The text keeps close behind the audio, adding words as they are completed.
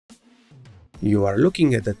You are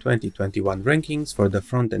looking at the 2021 rankings for the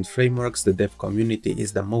front-end frameworks the dev community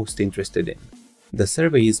is the most interested in. The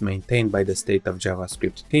survey is maintained by the State of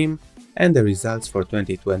JavaScript team, and the results for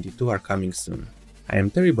 2022 are coming soon. I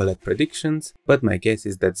am terrible at predictions, but my guess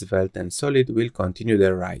is that Svelte and Solid will continue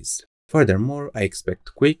their rise. Furthermore, I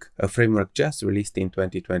expect Qwik, a framework just released in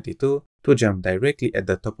 2022, to jump directly at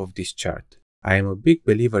the top of this chart. I am a big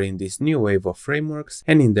believer in this new wave of frameworks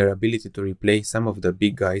and in their ability to replace some of the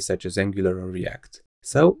big guys such as Angular or React.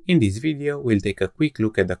 So, in this video, we'll take a quick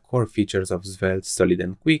look at the core features of Svelte, Solid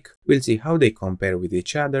and Qwik, we'll see how they compare with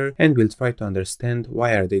each other, and we'll try to understand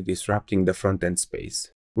why are they disrupting the front-end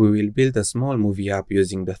space. We will build a small movie app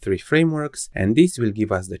using the three frameworks, and this will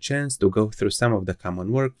give us the chance to go through some of the common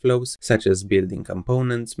workflows, such as building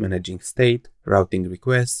components, managing state, routing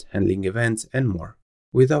requests, handling events, and more.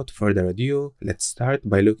 Without further ado, let's start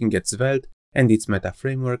by looking at Svelte and its meta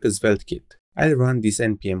framework SvelteKit. I'll run this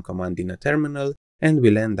npm command in a terminal, and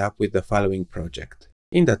we'll end up with the following project.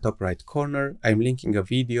 In the top right corner, I'm linking a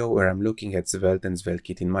video where I'm looking at Svelte and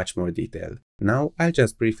SvelteKit in much more detail. Now, I'll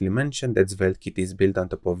just briefly mention that SvelteKit is built on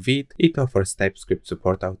top of Vite, it offers TypeScript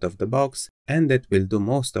support out of the box, and that will do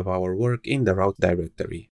most of our work in the route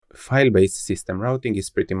directory. File-based system routing is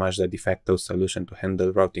pretty much the de facto solution to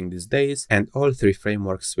handle routing these days, and all three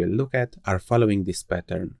frameworks we'll look at are following this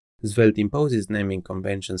pattern. Svelte imposes naming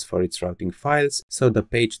conventions for its routing files, so the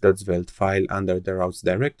page.svelte file under the routes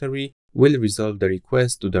directory will resolve the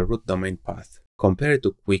request to the root domain path. Compared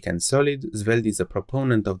to Qwik and Solid, Svelte is a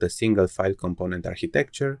proponent of the single file component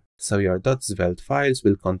architecture, so your .svelte files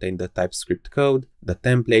will contain the TypeScript code, the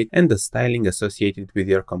template, and the styling associated with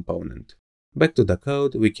your component. Back to the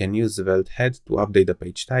code, we can use Svelte head to update the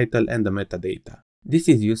page title and the metadata. This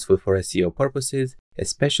is useful for SEO purposes,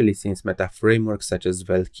 especially since meta frameworks such as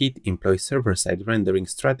SvelteKit employ server-side rendering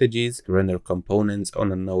strategies to render components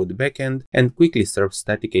on a node backend and quickly serve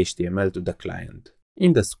static HTML to the client.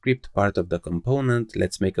 In the script part of the component,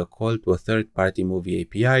 let's make a call to a third-party movie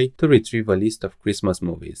API to retrieve a list of Christmas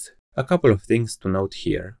movies. A couple of things to note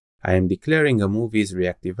here. I am declaring a movie's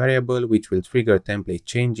reactive variable which will trigger template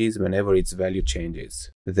changes whenever its value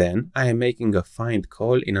changes. Then, I am making a find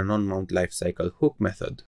call in a non-mount lifecycle hook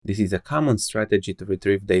method. This is a common strategy to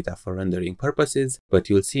retrieve data for rendering purposes, but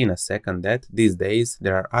you'll see in a second that, these days,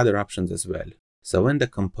 there are other options as well. So when the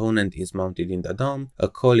component is mounted in the DOM, a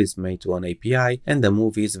call is made to an API and the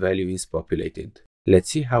movie's value is populated.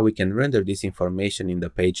 Let's see how we can render this information in the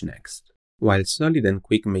page next. While Solid and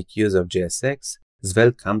Qwik make use of JSX,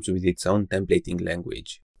 Svelte comes with its own templating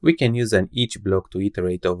language. We can use an each block to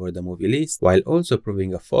iterate over the movie list, while also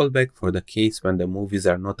proving a fallback for the case when the movies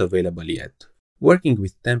are not available yet. Working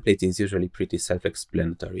with templates is usually pretty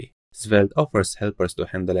self-explanatory. Svelte offers helpers to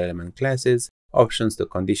handle element classes, options to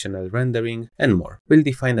conditional rendering, and more. We'll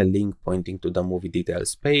define a link pointing to the movie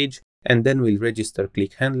details page, and then we'll register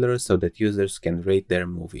click handlers so that users can rate their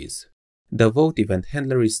movies. The vote event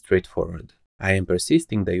handler is straightforward. I am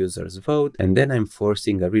persisting the user's vote, and then I'm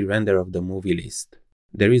forcing a re-render of the movie list.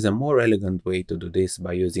 There is a more elegant way to do this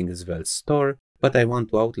by using Svelte store, but I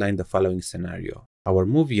want to outline the following scenario. Our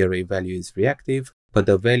movie array value is reactive, but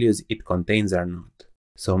the values it contains are not.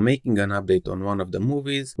 So making an update on one of the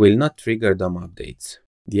movies will not trigger DOM updates.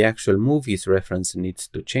 The actual movie's reference needs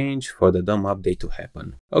to change for the DOM update to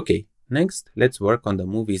happen. Okay, next let's work on the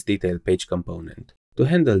movie's detail page component. To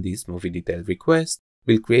handle this movie detail request,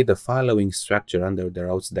 we'll create the following structure under the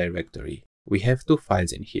routes directory. We have two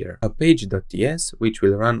files in here, a page.ts which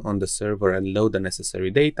will run on the server and load the necessary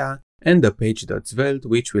data, and a page.svelte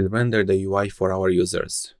which will render the UI for our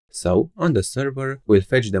users. So, on the server, we'll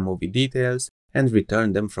fetch the movie details and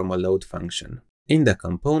return them from a load function. In the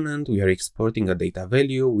component, we are exporting a data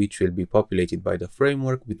value which will be populated by the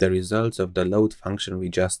framework with the results of the load function we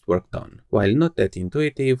just worked on. While not that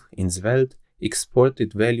intuitive, in Svelte,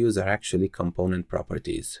 exported values are actually component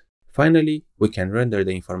properties. Finally, we can render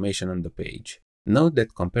the information on the page. Note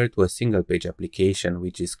that compared to a single page application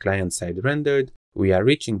which is client-side rendered, we are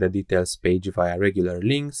reaching the details page via regular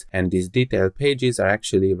links, and these detail pages are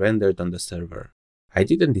actually rendered on the server. I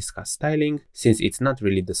didn't discuss styling since it's not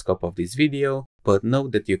really the scope of this video, but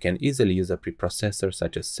note that you can easily use a preprocessor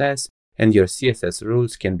such as Sass, and your CSS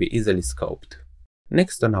rules can be easily scoped.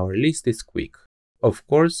 Next on our list is Qwik. Of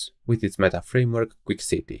course, with its meta framework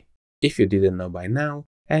QwikCity. If you didn't know by now,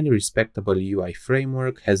 any respectable UI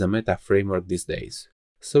framework has a meta framework these days.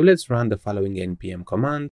 So let's run the following npm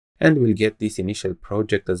command, and we'll get this initial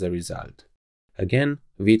project as a result. Again,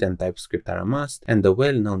 Vite and TypeScript are a must, and the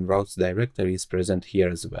well-known routes directory is present here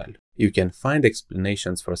as well. You can find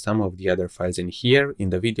explanations for some of the other files in here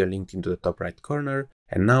in the video linked into the top right corner,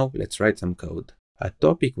 and now let's write some code. A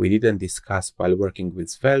topic we didn't discuss while working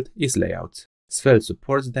with Svelte is layouts. Svelte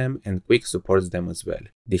supports them and Qwik supports them as well.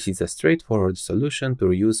 This is a straightforward solution to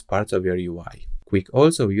reuse parts of your UI. Qwik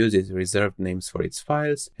also uses reserved names for its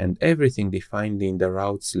files, and everything defined in the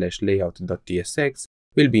routes/layout.tsx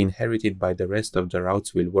will be inherited by the rest of the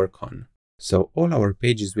routes we'll work on. So all our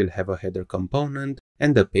pages will have a header component,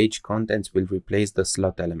 and the page contents will replace the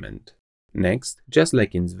slot element. Next, just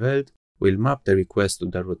like in Svelte, we'll map the request to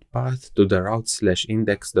the root path to the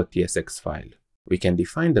routes/index.tsx file. We can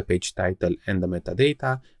define the page title and the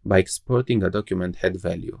metadata by exporting a document head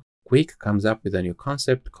value. Qwik comes up with a new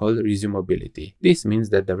concept called resumability. This means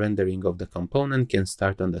that the rendering of the component can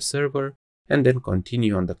start on the server and then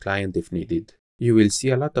continue on the client if needed. You will see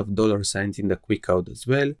a lot of $signs in the Qwik code as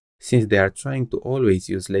well, since they are trying to always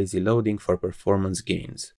use lazy loading for performance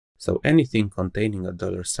gains. So anything containing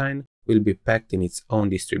a $sign will be packed in its own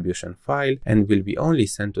distribution file and will be only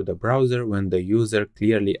sent to the browser when the user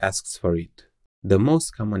clearly asks for it. The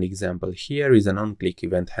most common example here is an on-click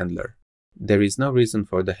event handler. There is no reason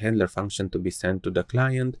for the handler function to be sent to the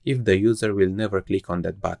client if the user will never click on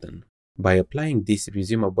that button. By applying this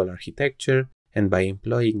resumable architecture and by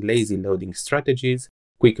employing lazy loading strategies,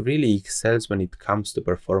 Qwik really excels when it comes to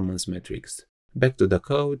performance metrics. Back to the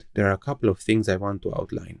code, there are a couple of things I want to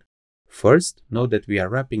outline. First, note that we are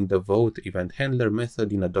wrapping the vote event handler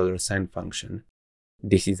method in a $sign function.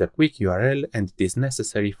 This is a Qwik URL and it is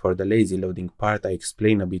necessary for the lazy loading part I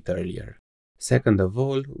explained a bit earlier. Second of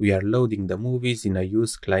all, we are loading the movies in a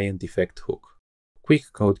use client effect hook.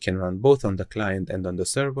 Qwik code can run both on the client and on the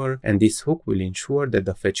server, and this hook will ensure that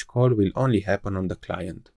the fetch call will only happen on the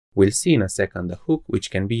client. We'll see in a second a hook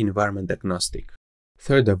which can be environment agnostic.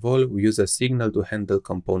 Third of all, we use a signal to handle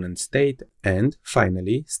component state, and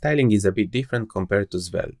finally, styling is a bit different compared to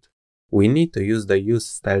Svelte. We need to use the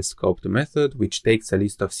useStyleScoped method, which takes a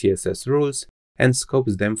list of CSS rules and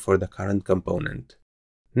scopes them for the current component.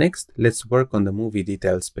 Next, let's work on the movie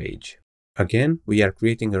details page. Again, we are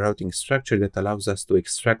creating a routing structure that allows us to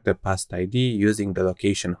extract the past ID using the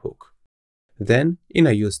location hook. Then, in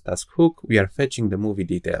a useTask hook, we are fetching the movie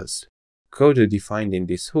details. Code defined in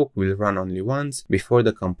this hook will run only once before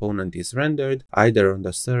the component is rendered, either on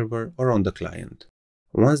the server or on the client.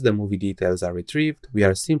 Once the movie details are retrieved, we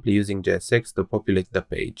are simply using JSX to populate the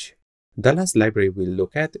page. The last library we'll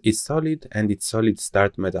look at is Solid and its Solid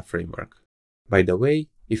Start meta framework. By the way,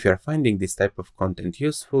 if you are finding this type of content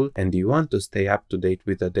useful and you want to stay up to date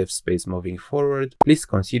with the dev space moving forward, please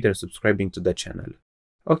consider subscribing to the channel.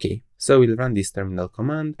 Okay, so we'll run this terminal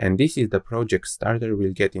command, and this is the project starter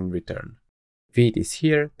we'll get in return. Vite is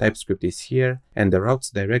here, TypeScript is here, and the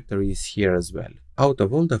routes directory is here as well. Out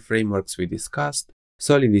of all the frameworks we discussed,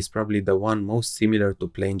 Solid is probably the one most similar to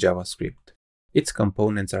plain JavaScript. Its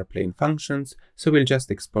components are plain functions, so we'll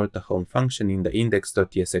just export the home function in the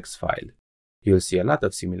index.tsx file. You'll see a lot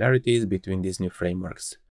of similarities between these new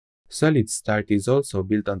frameworks. Solid Start is also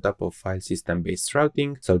built on top of file system-based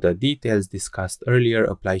routing, so the details discussed earlier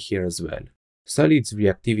apply here as well. Solid's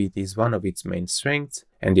reactivity is one of its main strengths,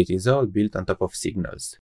 and it is all built on top of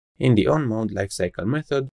signals. In the onMount lifecycle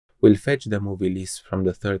method, we'll fetch the movie list from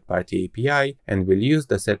the third-party API, and we'll use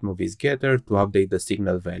the setMoviesGetter to update the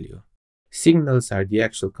signal value. Signals are the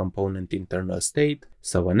actual component internal state,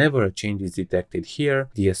 so whenever a change is detected here,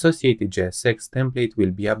 the associated JSX template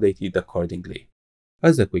will be updated accordingly.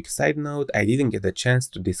 As a quick side note, I didn't get a chance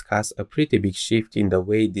to discuss a pretty big shift in the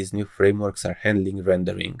way these new frameworks are handling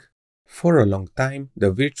rendering. For a long time,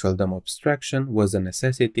 the virtual DOM abstraction was a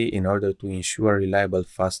necessity in order to ensure reliable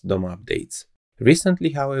fast DOM updates.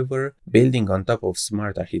 Recently, however, building on top of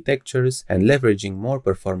smart architectures and leveraging more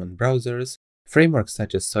performant browsers, frameworks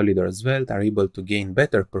such as Solid or Svelte are able to gain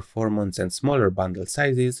better performance and smaller bundle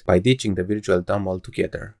sizes by ditching the virtual DOM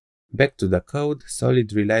altogether. Back to the code,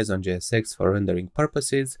 Solid relies on JSX for rendering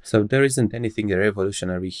purposes, so there isn't anything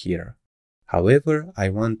revolutionary here. However, I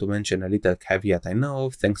want to mention a little caveat I know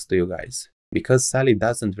of thanks to you guys. Because Solid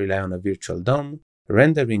doesn't rely on a virtual DOM,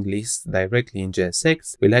 rendering lists directly in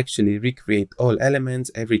JSX will actually recreate all elements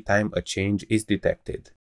every time a change is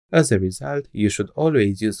detected. As a result, you should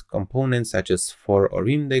always use components such as for or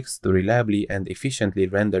index to reliably and efficiently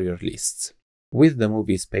render your lists. With the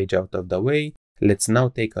movies page out of the way, let's now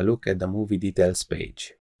take a look at the movie details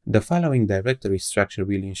page. The following directory structure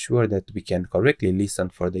will ensure that we can correctly listen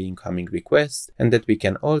for the incoming requests and that we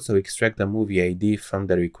can also extract the movie ID from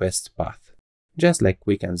the request path. Just like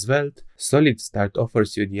Qwik and Svelte, Solid Start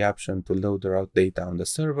offers you the option to load the route data on the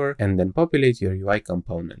server and then populate your UI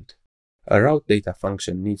component. A route data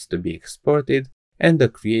function needs to be exported, and the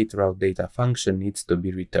create route data function needs to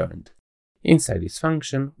be returned. Inside this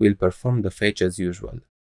function, we'll perform the fetch as usual.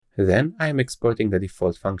 Then I am exporting the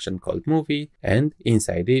default function called movie, and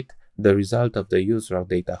inside it, the result of the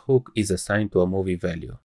useRoute hook is assigned to a movie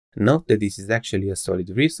value. Note that this is actually a solid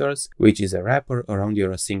resource, which is a wrapper around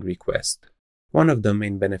your async request. One of the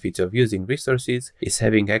main benefits of using resources is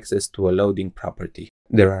having access to a loading property.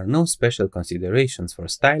 There are no special considerations for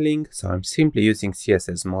styling, so I'm simply using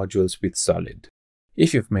CSS modules with Solid.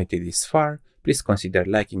 If you've made it this far, please consider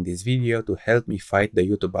liking this video to help me fight the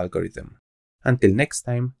YouTube algorithm. Until next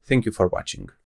time, thank you for watching.